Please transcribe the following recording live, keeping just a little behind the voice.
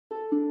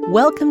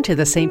Welcome to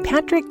the St.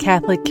 Patrick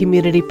Catholic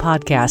Community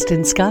Podcast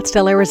in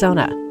Scottsdale,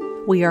 Arizona.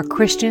 We are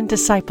Christian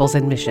disciples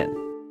in mission.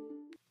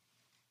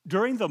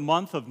 During the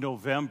month of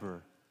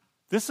November,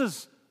 this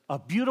is a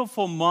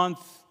beautiful month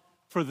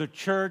for the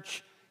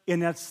church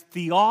in its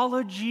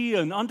theology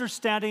and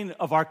understanding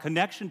of our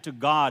connection to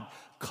God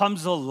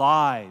comes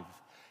alive.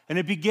 And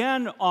it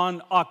began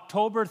on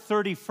October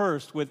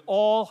 31st with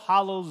All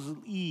Hallows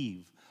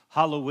Eve,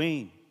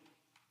 Halloween.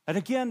 And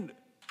again,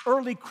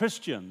 early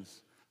Christians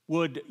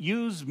would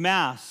use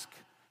mask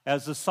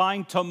as a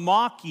sign to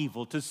mock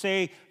evil, to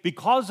say,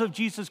 because of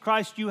Jesus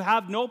Christ, you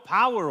have no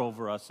power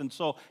over us. And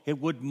so it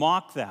would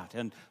mock that.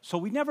 And so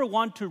we never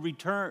want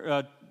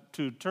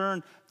to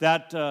turn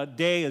that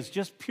day as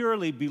just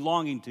purely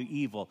belonging to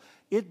evil.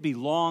 It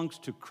belongs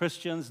to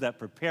Christians that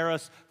prepare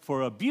us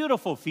for a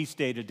beautiful feast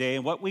day today,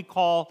 and what we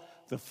call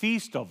the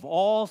Feast of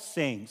All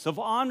Saints, of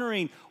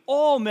honoring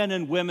all men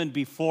and women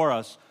before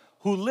us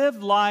who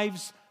lived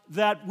lives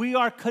that we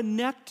are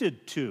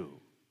connected to.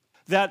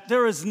 That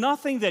there is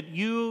nothing that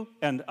you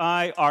and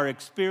I are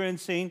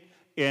experiencing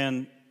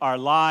in our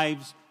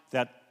lives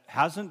that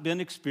hasn't been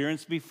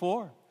experienced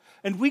before.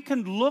 And we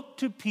can look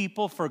to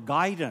people for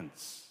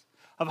guidance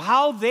of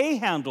how they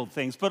handled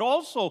things, but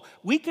also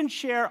we can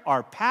share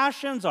our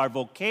passions, our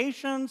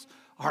vocations,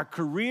 our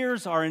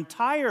careers, our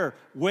entire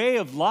way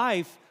of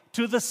life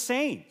to the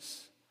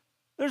saints.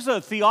 There's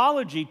a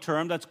theology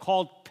term that's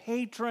called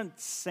patron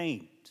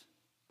saint.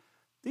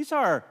 These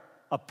are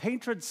a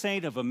patron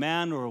saint of a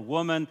man or a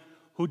woman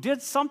who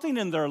did something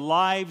in their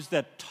lives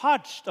that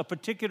touched a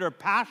particular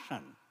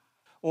passion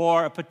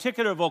or a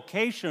particular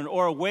vocation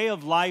or a way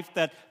of life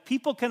that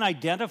people can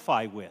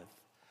identify with.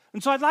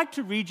 And so I'd like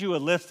to read you a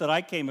list that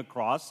I came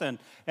across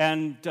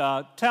and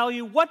tell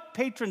you what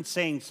patron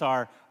saints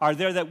are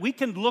there that we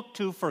can look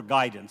to for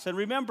guidance. And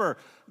remember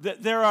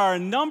that there are a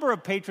number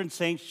of patron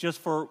saints just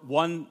for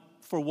one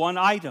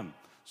item.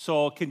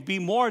 So it can be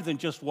more than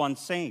just one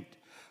saint.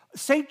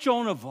 St.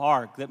 Joan of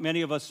Arc, that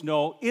many of us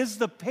know, is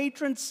the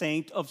patron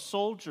saint of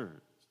soldiers.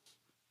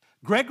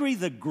 Gregory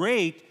the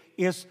Great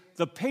is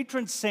the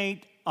patron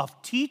saint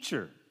of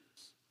teachers.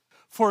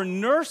 For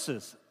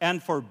nurses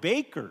and for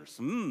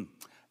bakers,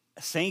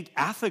 St.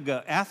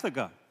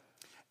 Athaga.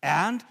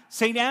 And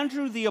St.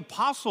 Andrew the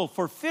Apostle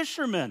for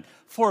fishermen,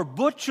 for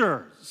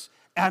butchers,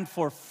 and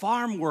for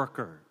farm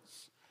workers.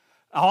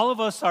 All of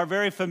us are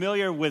very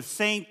familiar with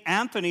St.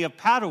 Anthony of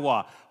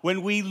Padua.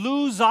 When we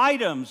lose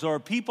items or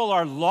people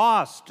are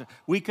lost,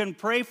 we can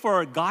pray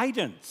for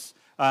guidance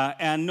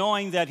and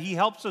knowing that he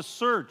helps us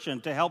search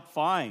and to help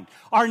find.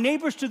 Our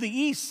neighbors to the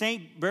east,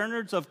 St.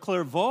 Bernard of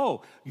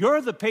Clairvaux,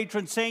 you're the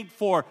patron saint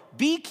for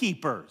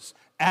beekeepers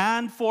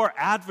and for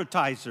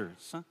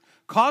advertisers.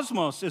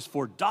 Cosmos is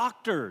for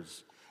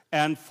doctors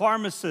and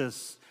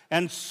pharmacists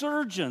and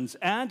surgeons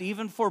and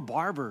even for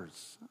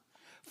barbers.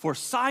 For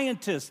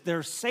scientists,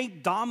 there's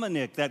St.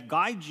 Dominic that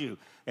guides you,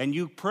 and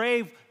you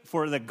pray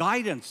for the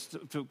guidance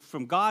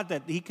from God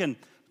that he can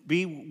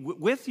be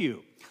with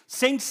you.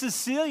 St.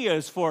 Cecilia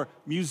is for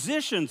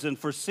musicians and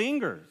for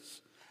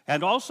singers,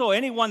 and also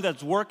anyone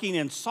that's working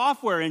in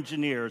software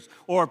engineers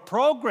or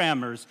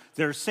programmers.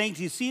 There's St.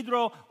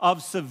 Isidro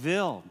of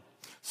Seville.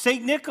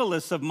 St.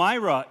 Nicholas of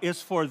Myra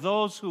is for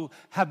those who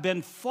have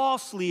been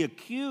falsely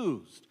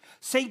accused.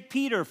 St.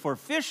 Peter for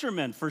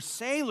fishermen, for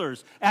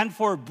sailors, and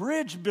for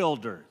bridge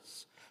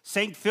builders.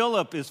 St.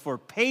 Philip is for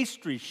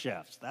pastry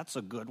chefs. That's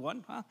a good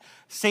one, huh?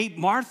 St.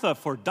 Martha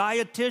for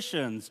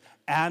dietitians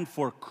and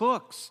for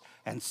cooks.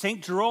 And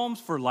St.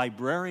 Jerome's for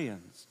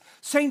librarians.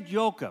 St.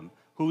 Joachim,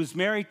 who is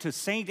married to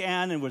St.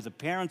 Anne and was the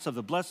parents of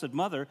the Blessed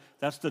Mother,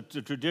 that's the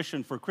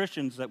tradition for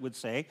Christians that would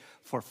say,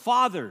 for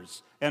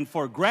fathers and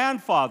for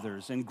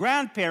grandfathers and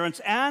grandparents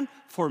and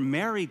for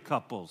married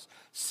couples.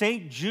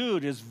 St.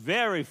 Jude is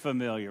very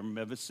familiar,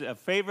 a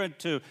favorite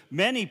to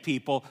many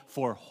people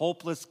for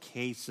hopeless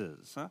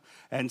cases.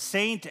 And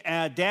St.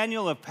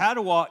 Daniel of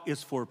Padua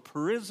is for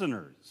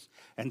prisoners.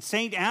 And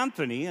St.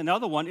 Anthony,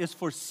 another one, is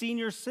for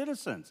senior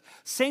citizens.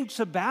 St.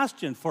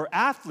 Sebastian for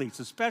athletes,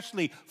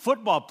 especially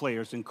football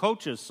players and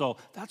coaches. So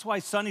that's why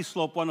Sunny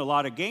Slope won a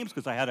lot of games,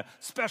 because I had a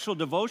special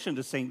devotion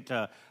to St.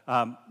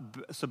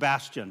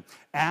 Sebastian.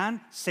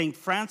 And St.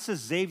 Francis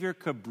Xavier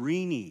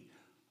Cabrini,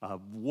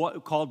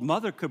 called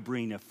Mother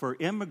Cabrina, for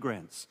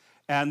immigrants.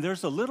 And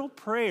there's a little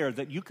prayer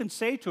that you can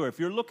say to her. If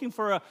you're looking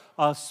for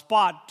a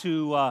spot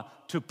to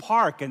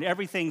park and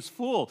everything's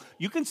full,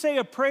 you can say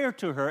a prayer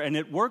to her, and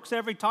it works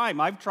every time.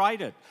 I've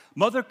tried it.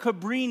 Mother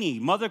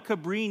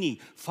Cabrini,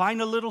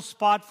 find a little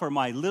spot for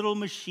my little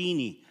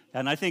machine.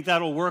 And I think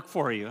that'll work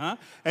for you, huh?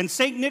 And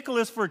St.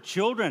 Nicholas for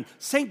children,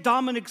 St.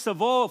 Dominic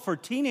Savot for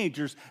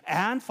teenagers,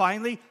 and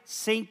finally,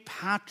 St.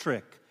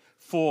 Patrick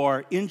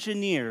for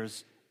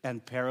engineers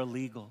and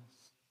paralegals.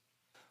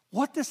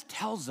 What this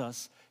tells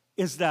us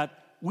is that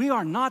we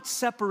are not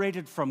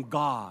separated from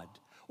God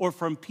or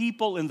from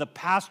people in the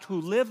past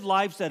who lived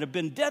lives that have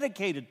been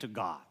dedicated to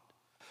God,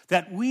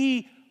 that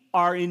we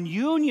are in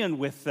union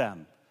with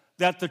them,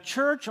 that the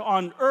church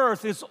on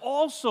earth is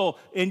also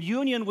in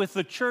union with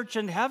the church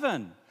in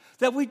heaven,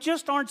 that we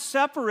just aren't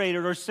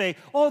separated or say,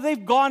 oh,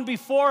 they've gone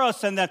before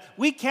us and that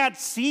we can't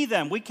see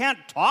them, we can't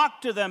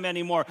talk to them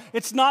anymore.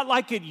 It's not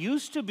like it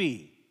used to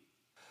be.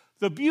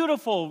 The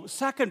beautiful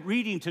second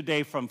reading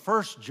today from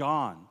 1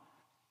 John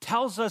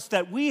tells us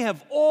that we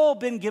have all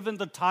been given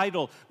the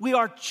title, we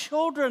are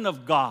children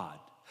of God.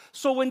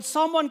 So when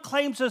someone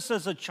claims us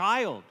as a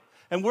child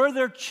and we're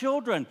their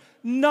children,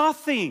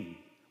 nothing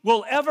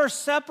will ever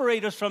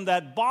separate us from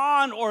that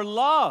bond or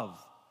love.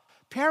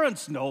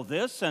 Parents know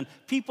this, and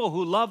people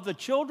who love the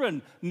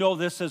children know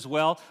this as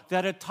well,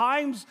 that at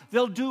times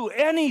they'll do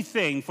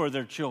anything for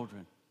their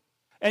children.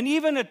 And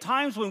even at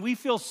times when we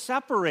feel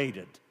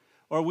separated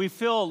or we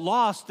feel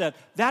lost,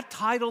 that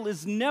title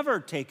is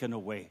never taken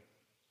away.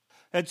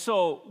 And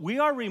so we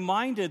are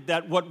reminded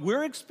that what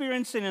we're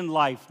experiencing in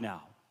life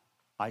now,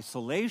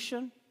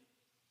 isolation,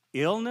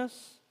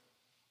 illness,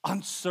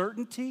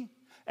 uncertainty,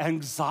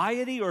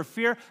 anxiety or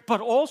fear, but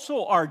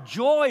also our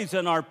joys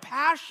and our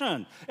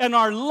passion and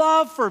our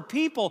love for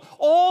people,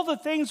 all the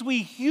things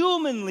we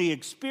humanly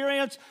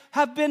experience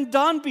have been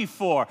done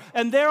before.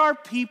 And there are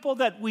people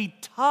that we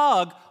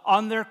tug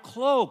on their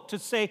cloak to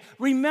say,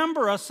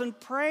 remember us in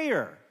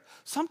prayer.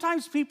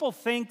 Sometimes people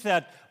think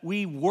that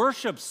we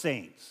worship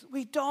saints.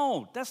 We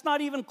don't. That's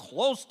not even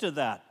close to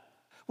that.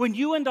 When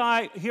you and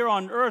I here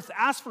on earth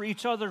ask for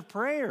each other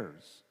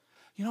prayers,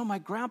 you know, my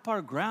grandpa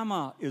or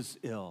grandma is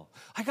ill.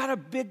 I got a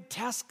big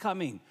test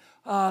coming.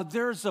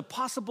 There's a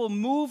possible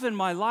move in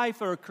my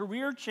life or a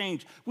career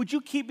change. Would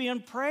you keep me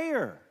in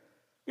prayer?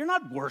 You're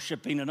not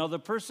worshiping another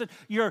person.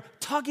 You're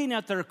tugging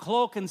at their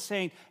cloak and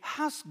saying,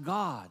 ask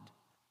God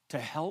to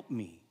help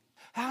me.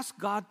 Ask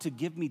God to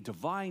give me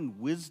divine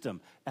wisdom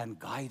and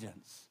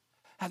guidance.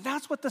 And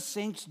that's what the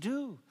saints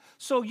do.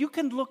 So you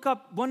can look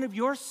up one of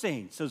your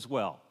saints as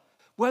well,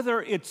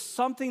 whether it's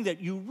something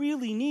that you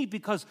really need,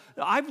 because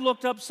I've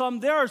looked up some.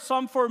 There are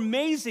some for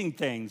amazing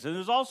things, and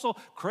there's also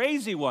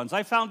crazy ones.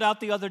 I found out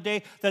the other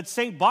day that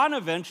St.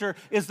 Bonaventure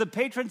is the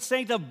patron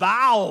saint of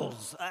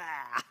bowels.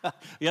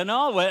 You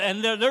know,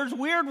 and there's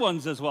weird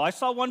ones as well. I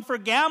saw one for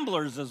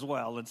gamblers as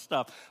well and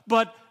stuff.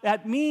 But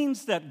that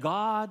means that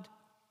God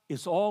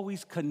is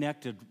always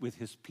connected with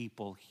his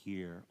people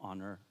here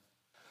on earth.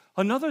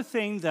 Another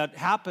thing that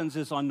happens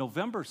is on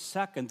November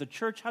 2nd, the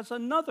church has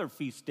another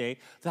feast day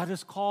that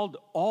is called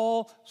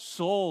All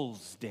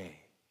Souls Day.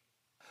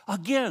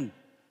 Again,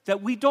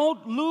 that we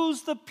don't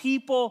lose the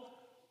people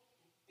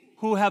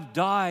who have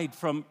died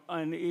from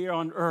here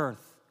on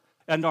earth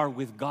and are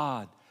with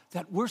God,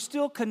 that we're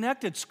still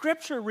connected.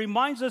 Scripture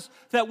reminds us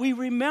that we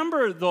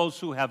remember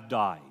those who have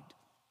died,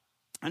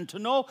 and to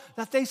know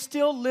that they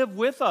still live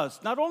with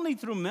us, not only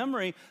through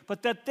memory,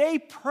 but that they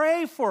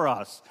pray for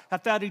us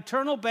at that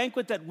eternal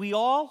banquet that we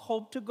all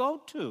hope to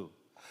go to.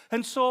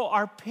 And so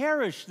our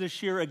parish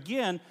this year,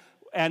 again,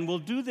 and we'll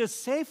do this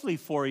safely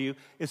for you,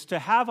 is to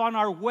have on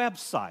our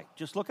website,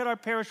 just look at our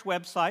parish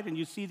website and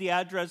you see the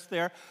address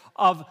there,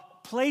 of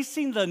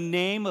placing the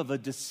name of a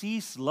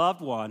deceased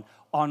loved one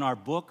on our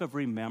book of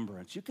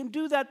remembrance. You can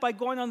do that by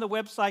going on the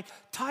website,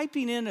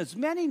 typing in as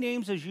many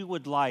names as you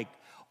would like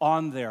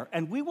on there.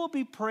 And we will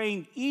be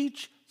praying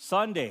each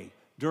Sunday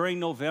during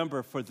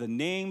November for the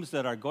names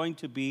that are going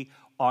to be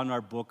on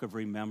our book of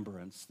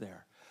remembrance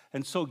there.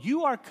 And so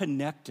you are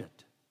connected,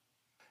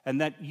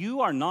 and that you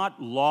are not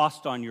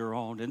lost on your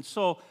own. And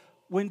so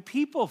when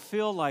people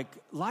feel like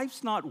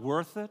life's not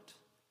worth it,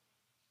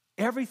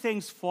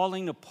 everything's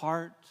falling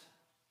apart,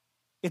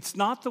 it's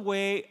not the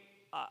way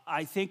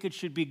I think it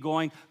should be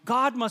going,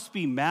 God must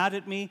be mad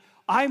at me,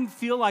 I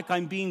feel like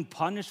I'm being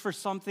punished for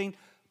something,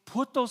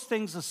 put those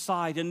things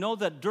aside and know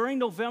that during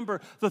November,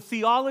 the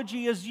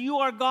theology is you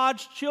are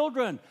God's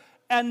children,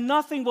 and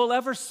nothing will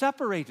ever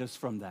separate us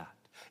from that,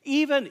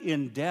 even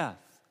in death.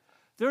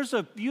 There's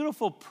a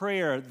beautiful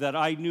prayer that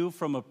I knew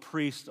from a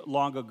priest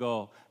long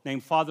ago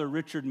named Father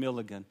Richard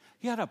Milligan.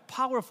 He had a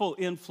powerful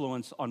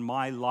influence on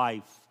my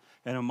life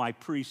and on my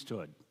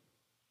priesthood.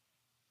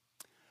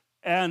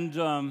 And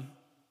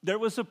there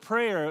was a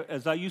prayer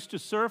as I used to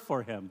serve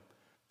for him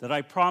that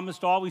I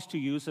promised always to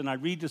use, and I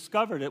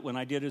rediscovered it when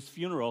I did his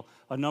funeral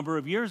a number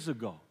of years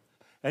ago.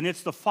 And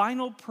it's the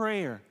final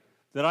prayer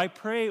that I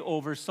pray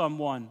over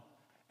someone,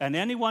 and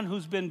anyone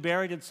who's been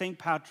buried at St.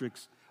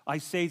 Patrick's, I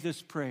say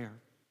this prayer.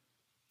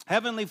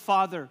 Heavenly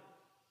Father,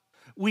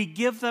 we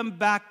give them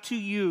back to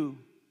you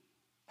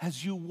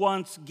as you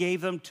once gave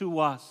them to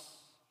us.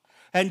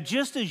 And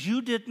just as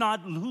you did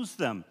not lose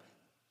them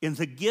in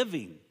the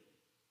giving,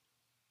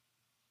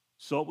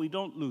 so we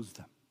don't lose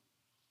them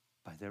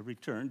by their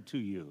return to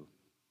you.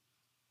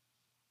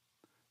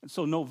 And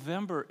so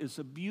November is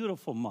a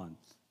beautiful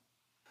month.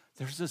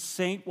 There's a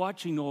saint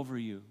watching over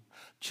you.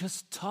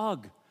 Just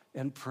tug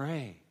and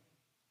pray.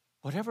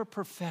 Whatever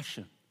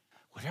profession,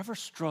 whatever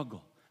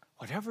struggle,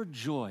 whatever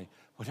joy,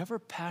 whatever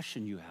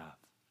passion you have,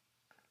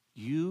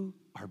 you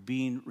are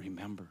being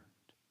remembered.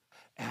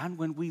 And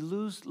when we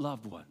lose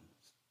loved ones,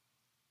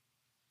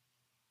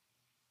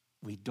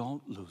 we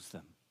don't lose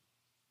them,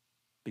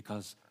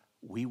 because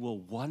we will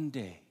one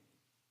day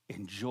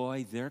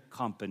enjoy their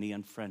company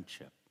and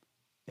friendship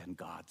in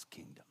God's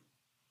kingdom.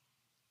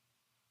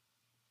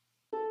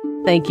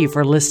 Thank you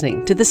for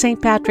listening to the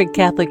St. Patrick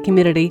Catholic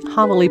Community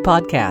Homily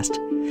Podcast.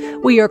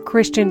 We are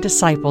Christian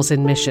disciples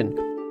in mission,